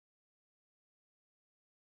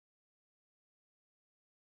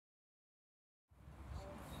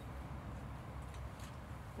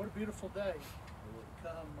What a beautiful day to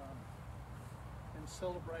come and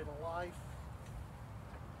celebrate a life.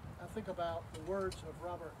 I think about the words of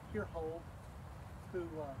Robert Hirhold, who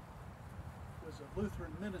was a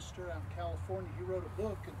Lutheran minister out in California. He wrote a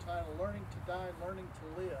book entitled Learning to Die, Learning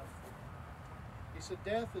to Live. He said,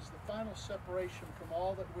 death is the final separation from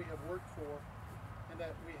all that we have worked for and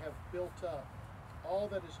that we have built up, all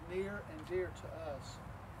that is near and dear to us.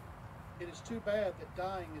 It is too bad that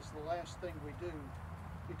dying is the last thing we do,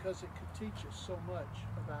 because it could teach us so much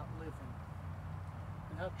about living.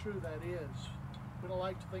 And how true that is. We don't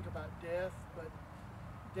like to think about death, but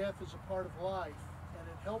death is a part of life, and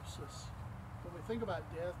it helps us when we think about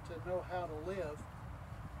death to know how to live.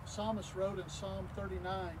 The psalmist wrote in Psalm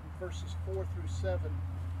 39, verses 4 through 7,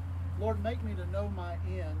 Lord, make me to know my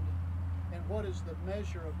end, and what is the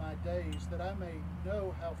measure of my days, that I may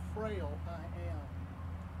know how frail I am.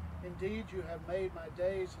 Indeed, you have made my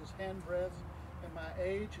days as handbreadth, and my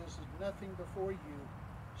age is as nothing before you.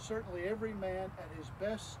 Certainly every man at his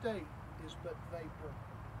best state is but vapor.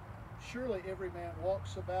 Surely every man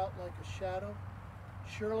walks about like a shadow.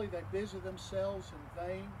 Surely they busy themselves in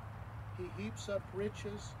vain. He heaps up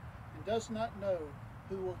riches and does not know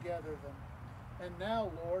who will gather them. And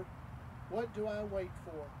now, Lord, what do I wait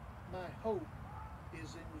for? My hope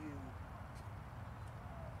is in you.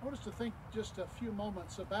 I want us to think just a few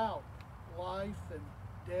moments about life and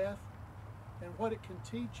death and what it can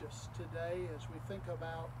teach us today as we think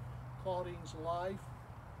about Claudine's life.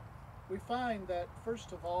 We find that,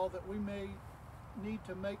 first of all, that we may need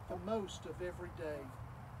to make the most of every day.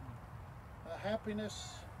 Happiness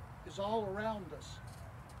is all around us.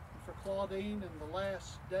 And for Claudine, in the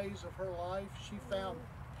last days of her life, she found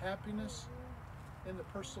happiness in the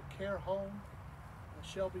personal care home.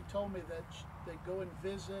 Shelby told me that they go and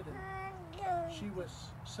visit, and she was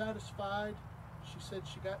satisfied. She said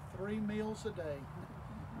she got 3 meals a day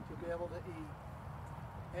to be able to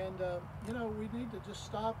eat. And you know, we need to just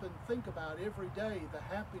stop and think about every day the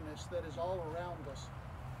happiness that is all around us.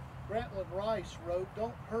 Grantland Rice wrote,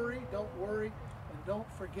 don't hurry, don't worry, and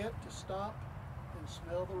don't forget to stop and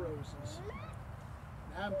smell the roses.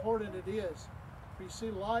 And how important it is. For you see,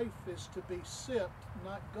 life is to be sipped,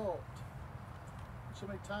 not gulped. So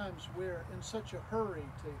many times we're in such a hurry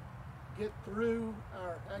to get through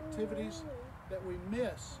our activities that we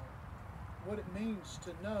miss what it means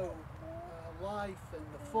to know life and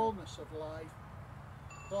the fullness of life.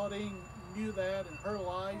 Claudine knew that in her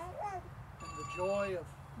life, and the joy of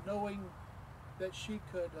knowing that she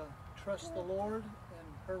could trust the Lord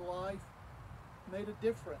in her life made a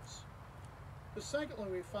difference. But secondly,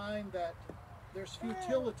 we find that there's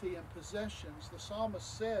futility in possessions. The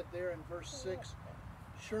psalmist said there in verse 6,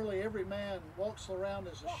 surely every man walks around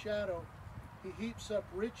as a shadow. He heaps up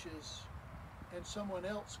riches and someone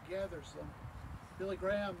else gathers them. Billy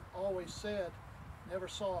Graham always said, never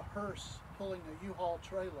saw a hearse pulling a U-Haul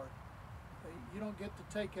trailer. You don't get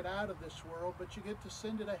to take it out of this world, but you get to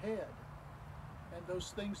send it ahead. And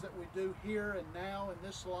those things that we do here and now in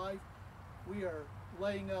this life, we are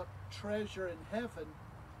laying up treasure in heaven,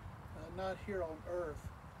 not here on earth.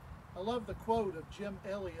 I love the quote of Jim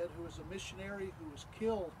Elliot, who was a missionary who was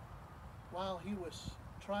killed while he was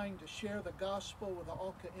trying to share the gospel with the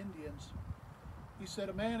Auca Indians. He said,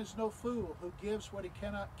 a man is no fool who gives what he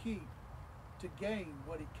cannot keep to gain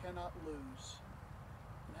what he cannot lose.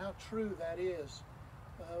 And how true that is.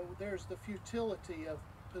 There's the futility of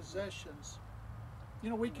possessions.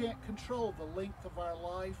 You know, we can't control the length of our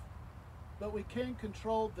life, but we can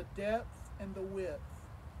control the depth and the width.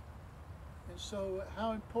 And so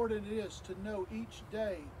how important it is to know each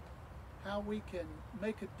day how we can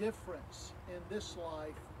make a difference in this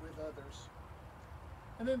life with others.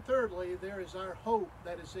 And then thirdly, there is our hope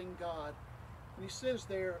that is in God. And he says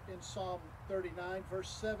there in Psalm 39, verse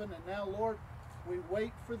 7, and now, Lord, we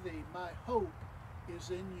wait for thee. My hope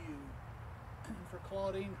is in you. And for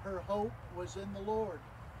Claudine, her hope was in the Lord,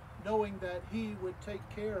 knowing that he would take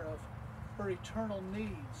care of her eternal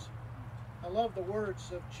needs. I love the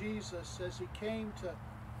words of Jesus as he came to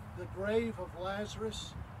the grave of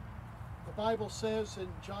Lazarus. The Bible says in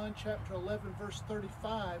John chapter 11, verse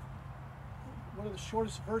 35, one of the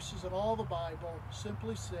shortest verses in all the Bible,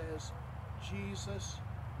 simply says, Jesus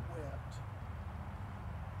wept.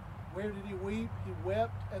 Where did he weep? He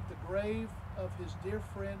wept at the grave of his dear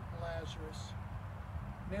friend Lazarus.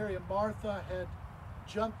 Mary and Martha had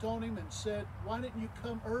jumped on him and said, why didn't you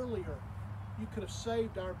come earlier? You could have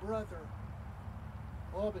saved our brother.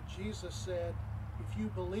 Oh, but Jesus said, if you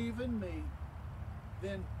believe in me,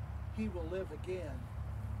 then he will live again.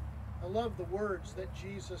 I love the words that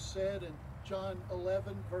Jesus said in John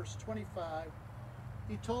 11, verse 25.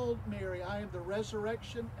 He told Mary, I am the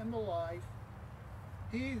resurrection and the life.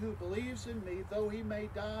 He who believes in me, though he may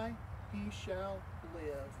die, he shall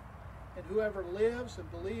live. And whoever lives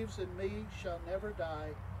and believes in me shall never die.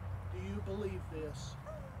 Do you believe this?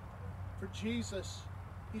 For Jesus,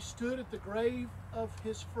 he stood at the grave of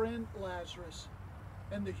his friend Lazarus,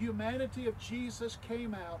 and the humanity of Jesus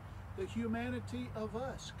came out. The humanity of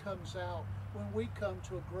us comes out when we come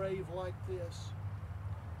to a grave like this.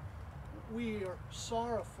 We are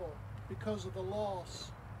sorrowful because of the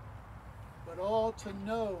loss, but all to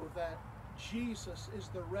know that Jesus is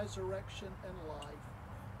the resurrection and life.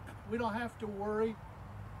 We don't have to worry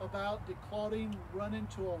about did Claudine run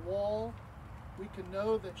into a wall. We can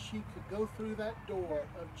know that she could go through that door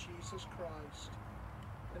of Jesus Christ,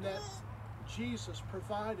 and that Jesus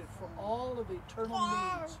provided for all of the eternal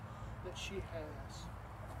needs that she has.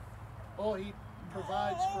 Oh, he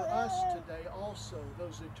provides for us today also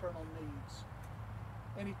those eternal needs.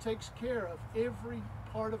 And he takes care of every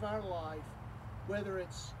part of our life, whether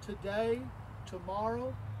it's today,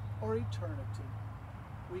 tomorrow, or eternity.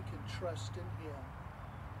 We can trust in him.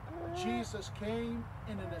 Jesus came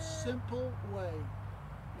and in a simple way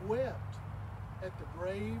wept at the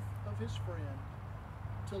grave of his friend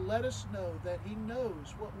to let us know that he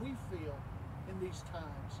knows what we feel in these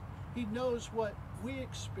times. He knows what we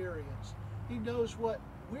experience. He knows what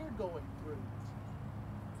we're going through.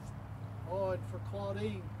 Oh, and for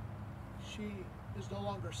Claudine, she is no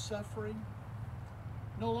longer suffering,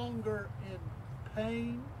 no longer in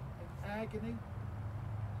pain and agony.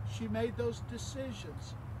 She made those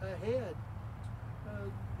decisions ahead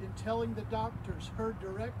in telling the doctors her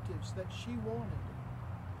directives that she wanted.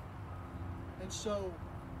 And so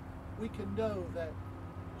we can know that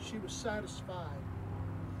she was satisfied.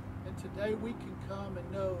 And today we can come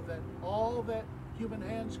and know that all that human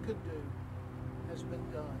hands could do has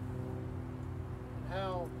been done. And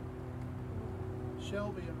how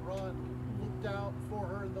Shelby and Ron looked out for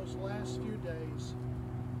her in those last few days,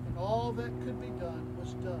 and all that could be done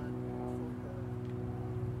was done for her.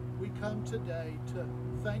 We come today to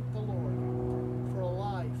thank the Lord for a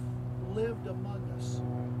life lived among us,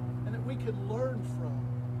 and that we can learn from,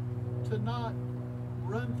 to not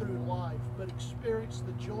run through life, but experience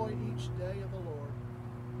the joy each day of the Lord.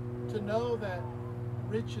 To know that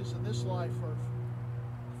riches in this life are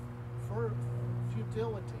for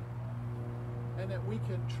futility, and that we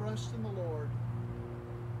can trust in the Lord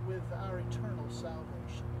with our eternal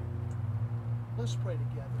salvation. Let's pray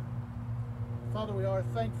together. Father, we are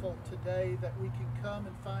thankful today that we can come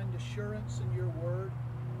and find assurance in your word,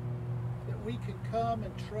 that we can come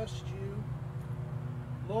and trust you.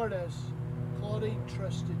 Lord, as Claudine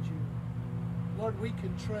trusted you, Lord, we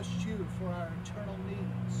can trust you for our eternal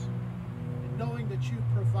needs, and knowing that you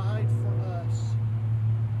provide for us.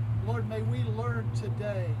 Lord, may we learn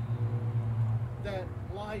today that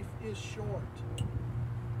life is short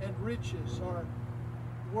and riches are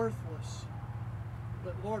worthless.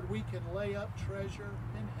 But Lord, we can lay up treasure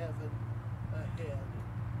in heaven ahead.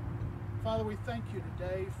 Father, we thank you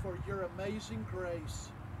today for your amazing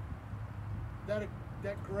grace, that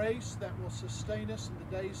grace that will sustain us in the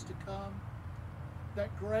days to come, that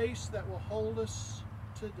grace that will hold us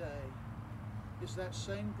today is that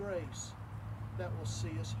same grace that will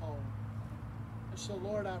see us home. And so,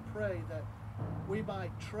 Lord, I pray that we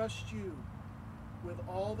might trust you with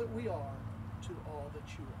all that we are to all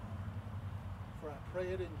that you are. For I pray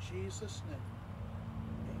it in Jesus' name.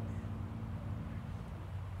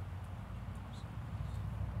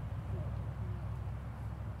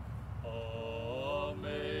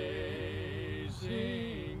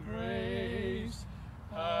 Amazing grace,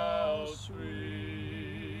 how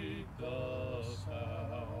sweet the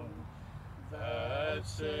sound that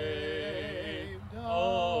saved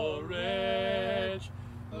a wretch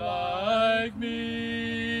like me.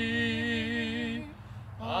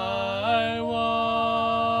 I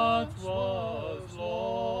once was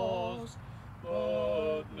lost,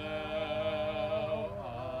 but now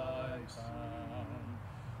I found.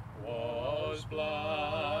 Was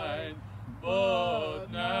blind, but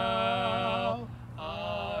now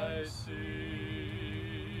I see.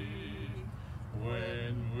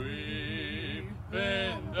 When we've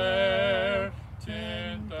been there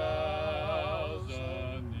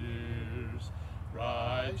 10,000 years,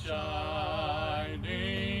 bright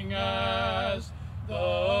shining as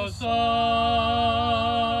the sun,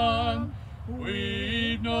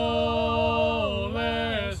 we've no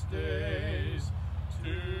less days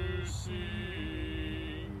to see.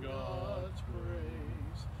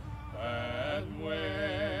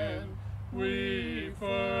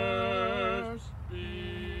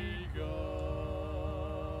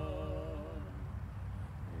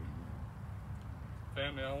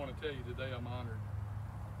 Family, I want to tell you today I'm honored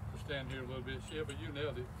to stand here a little bit. Shelby, you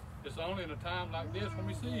nailed it. It's only in a time like this when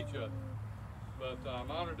we see each other. But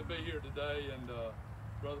I'm honored to be here today, and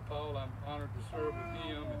Brother Paul, I'm honored to serve with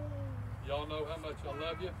him. And y'all know how much I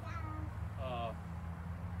love you.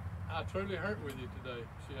 I truly hurt with you today,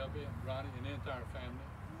 Shelby and Ronnie and the entire family,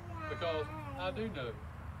 because I do know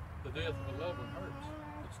the death of a loved one hurts.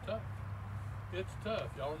 It's tough. It's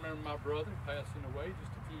tough. Y'all remember my brother passing away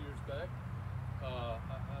just a few years back.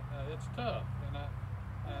 It's tough, and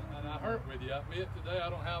I hurt with you. I admit today I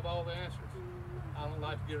don't have all the answers. I don't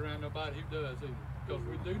like to get around nobody who does either, because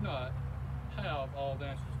we do not have all the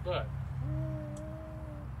answers. But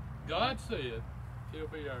God said He'll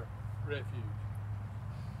be our refuge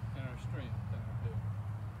and our strength and our help.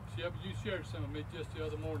 Shelby, you shared some of me just the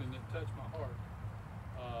other morning that touched my heart.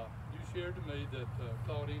 You shared to me that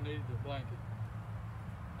Claudine needed a blanket,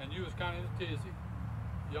 and you was kind of in a tizzy.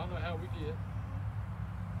 Y'all know how we get.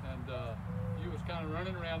 And you was kind of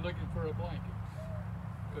running around looking for a blanket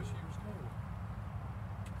because she was cold.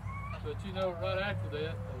 But you know, right after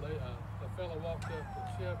that, a fellow walked up to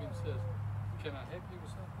Shelby and says, "Can I help you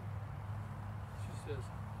with something?" She says,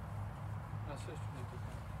 "My sister needs a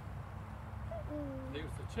blanket." He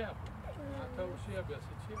was the chaplain. And I told Shelby, I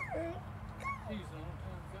said, "Shelby, He's an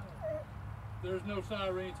on-time God. There's no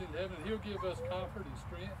sirens in heaven. He'll give us comfort and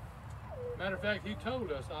strength. Matter of fact, He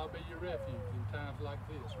told us, I'll be your refuge in times like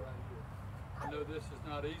this right here. I know this is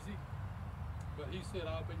not easy, but He said,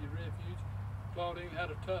 I'll be your refuge." Claudine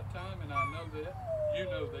had a tough time, and I know that. You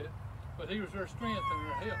know that. But He was her strength and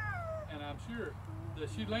her help, and I'm sure that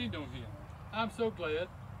she leaned on Him. I'm so glad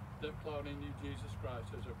that Claudine knew Jesus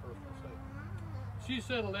Christ as her personal Savior. She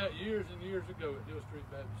settled that years and years ago at Hill Street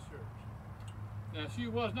Baptist Church. Now, she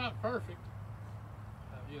was not perfect.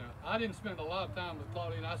 You know, I didn't spend a lot of time with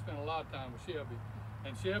Claudine. I spent a lot of time with Shelby.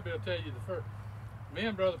 And Shelby will tell you the first. Me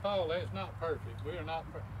and Brother Paul, that's not perfect. We are not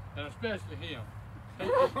perfect. And especially him.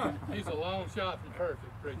 He's a long shot from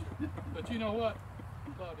perfect, preacher. But you know what?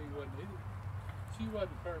 Claudine wasn't either. She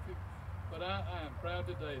wasn't perfect. But I am proud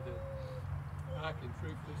today that I can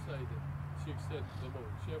truthfully say that she accepted the Lord.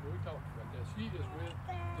 Shelby, we talked about that. She is with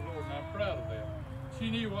the Lord, and I'm proud of that. She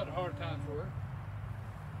knew what hard times were.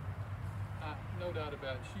 No doubt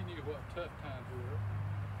about it. She knew what tough times were.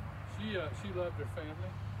 She loved her family.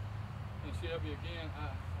 And Shelby, again, I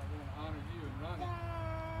want to honor you and Ronnie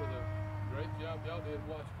for the great job y'all did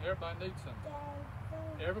watching. Everybody needs something.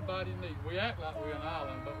 Everybody needs. We act like we're an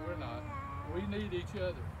island, but we're not. We need each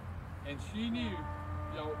other. And she knew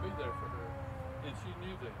y'all would be there for her. And she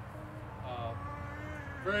knew that.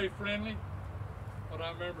 Very friendly. But I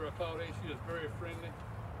remember Claudine, she was very friendly.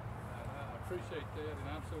 I appreciate that, and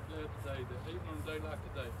I'm so glad today that even on a day like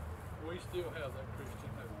today, we still have that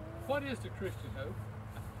Christian hope. What is the Christian hope?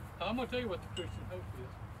 I'm going to tell you what the Christian hope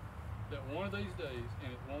is. That one of these days,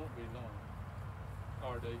 and it won't be long,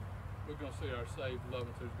 RD, we're going to see our saved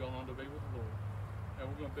loved ones who's gone on to be with the Lord,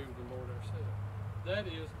 and we're going to be with the Lord ourselves.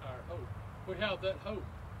 That is our hope. We have that hope.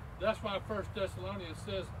 That's why 1 Thessalonians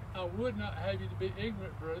says, I would not have you to be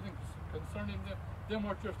ignorant, brethren, concerning them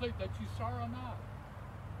which are asleep, that you sorrow not,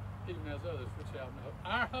 even as others which have no hope.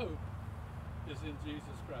 Our hope is in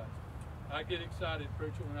Jesus Christ. I get excited,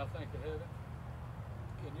 preacher, when I think of heaven.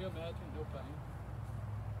 Can you imagine? No pain.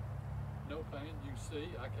 No pain. You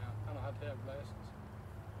see, I don't have to have glasses.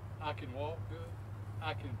 I can walk good.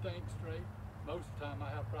 I can think straight. Most of the time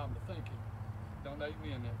I have a problem with thinking. Don't aid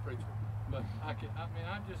me in that, preacher. But I'll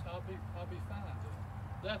be fine.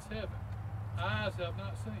 That's heaven. Eyes have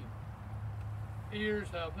not seen.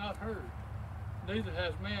 Ears have not heard. Neither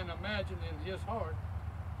has man imagined in his heart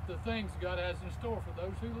the things God has in store for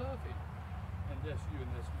those who love Him. And that's you and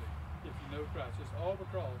that's me. If you know Christ, it's all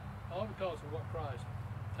because of what Christ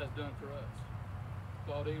has done for us.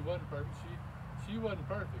 Claudine wasn't perfect. She wasn't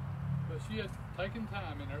perfect, but she had taken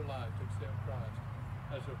time in her life to accept Christ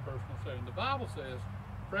as her personal Savior. And the Bible says,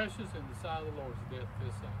 precious in the sight of the Lord is the death of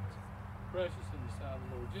His saints. Precious in the sight of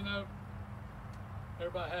the Lord. You know,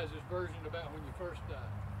 everybody has this version about when you first die.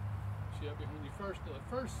 Shelby, when you the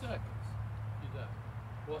first seconds you die,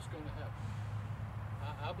 what's going to happen?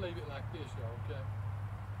 I believe it like this, y'all, okay?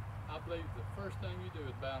 I believe the first thing you do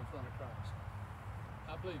is bow in front of Christ.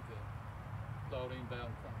 I believe that. Claudine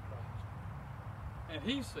bowed in front of Christ. And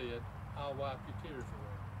He said, I'll wipe your tears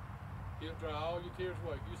away. He'll dry all your tears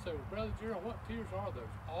away. You say, well, Brother Gerald, what tears are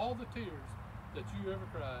those? All the tears that you ever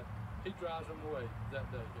cried, He dries them away that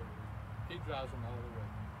day. He dries them all away.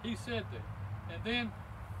 He said that. And then,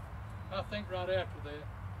 I think right after that,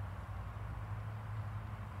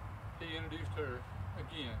 He introduced her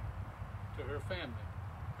again to her family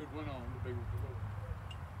who went on to be with the Lord.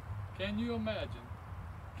 Can you imagine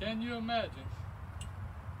Can you imagine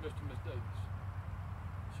Mr. and Miss Davis?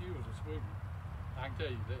 She was a sweetie. I can tell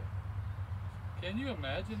you that. Can you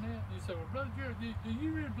imagine that? You say, well, Brother Jared, do you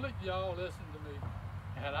really believe? Y'all listen to me.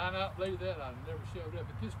 Had I not believed that, I'd never showed up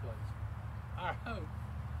at this place. Our hope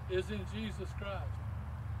is in Jesus Christ.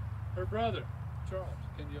 Her brother, Charles,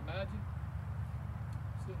 can you imagine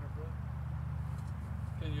seeing her brother?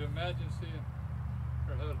 Can you imagine seeing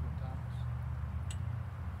her husband, Thomas?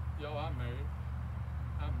 Y'all, I'm married.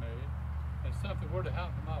 I'm married. And something were to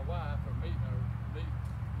happen to my wife or me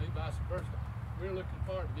vice versa, we're looking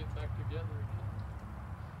forward to getting back together again.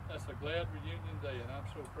 That's a glad reunion day, and I'm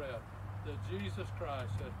so proud that Jesus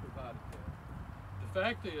Christ has provided that. The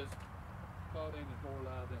fact is, Claudine is more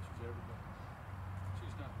alive than she's ever been.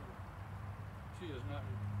 She's not here. She is not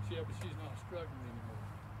here. She's not struggling anymore.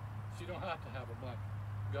 She don't have to have a blanket.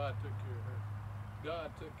 God took care of her. God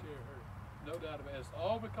took care of her. No doubt about it. It's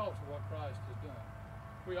all because of what Christ has done.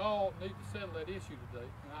 We all need to settle that issue today,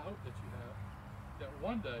 and I hope that you have, that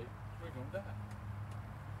one day we're going to die.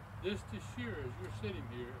 Just as sure as you're sitting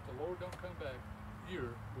here, if the Lord don't come back,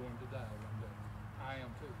 you're going to die one day. I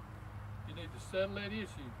am too. You need to settle that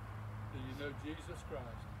issue. Do you know Jesus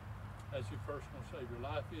Christ as your personal Savior?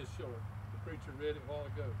 Life is short. The preacher read it a while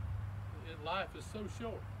ago. Life is so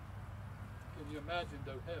short. Can you imagine,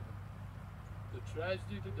 though, heaven? The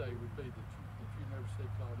tragedy today would be that you never see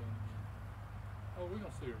Claudine again. Oh, we're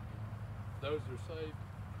going to see her again. Those that are saved,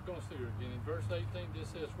 we're going to see her again. In verse 18,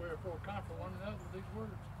 this says, wherefore comfort one another with these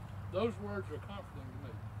words. Those words are comforting to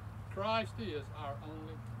me. Christ is our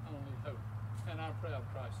only hope. And I'm proud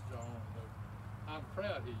Christ is our only hope. I'm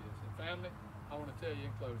proud he is. And family, I want to tell you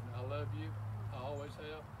in closing, I love you. I always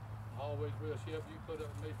have. I always will. Shep, you put up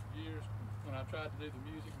with me for years when I tried to do the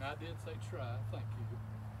music, and I did say try. Thank you.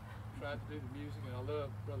 Tried to do the music, and I love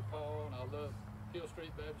Brother Paul, and I love Hill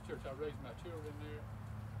Street Baptist Church. I raised my children there.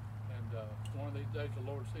 And one of these days the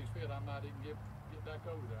Lord sees fit, I might even get back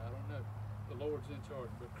over there. I don't know. The Lord's in charge.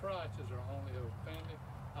 But Christ is our only hope. Family,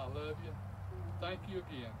 I love you. Thank you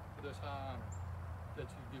again for this high honor that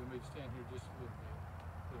you've given me to stand here just a little bit.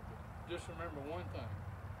 Just remember one thing.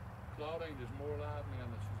 Claudine is more alive now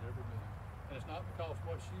than she's ever been. And it's not because of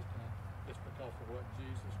what she's done. It's because of what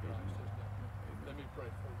Jesus Christ has done. Let me pray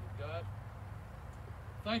for you. God,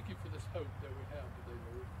 thank you for this hope that we have today,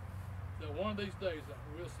 Lord. That one of these days that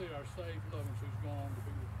we'll see our saved loved ones who's gone on to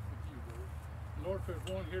be with you, Lord. And Lord, if there's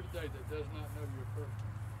one here today that does not know your person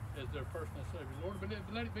as their personal Savior, Lord, but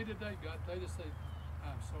let it be today, God. They just say,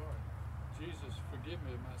 I'm sorry. Jesus, forgive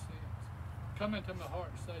me of my sins. Come into my heart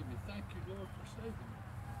and save me. Thank you, Lord, for saving me.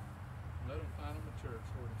 And let them find them a church,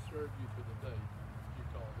 Lord, and serve you to the day you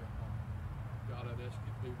call them home. God, I'd ask you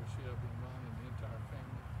to be with Shelby and Ron and the entire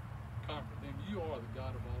family. Comfort them. You are the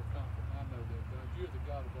God of all comfort. I know that, God. You're the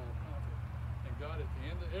God of all comfort. And God, at the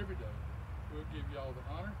end of every day, we'll give you all the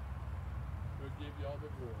honor, we'll give you all the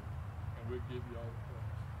glory, and we'll give you all the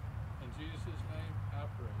praise. In Jesus' name, I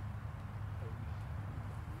pray.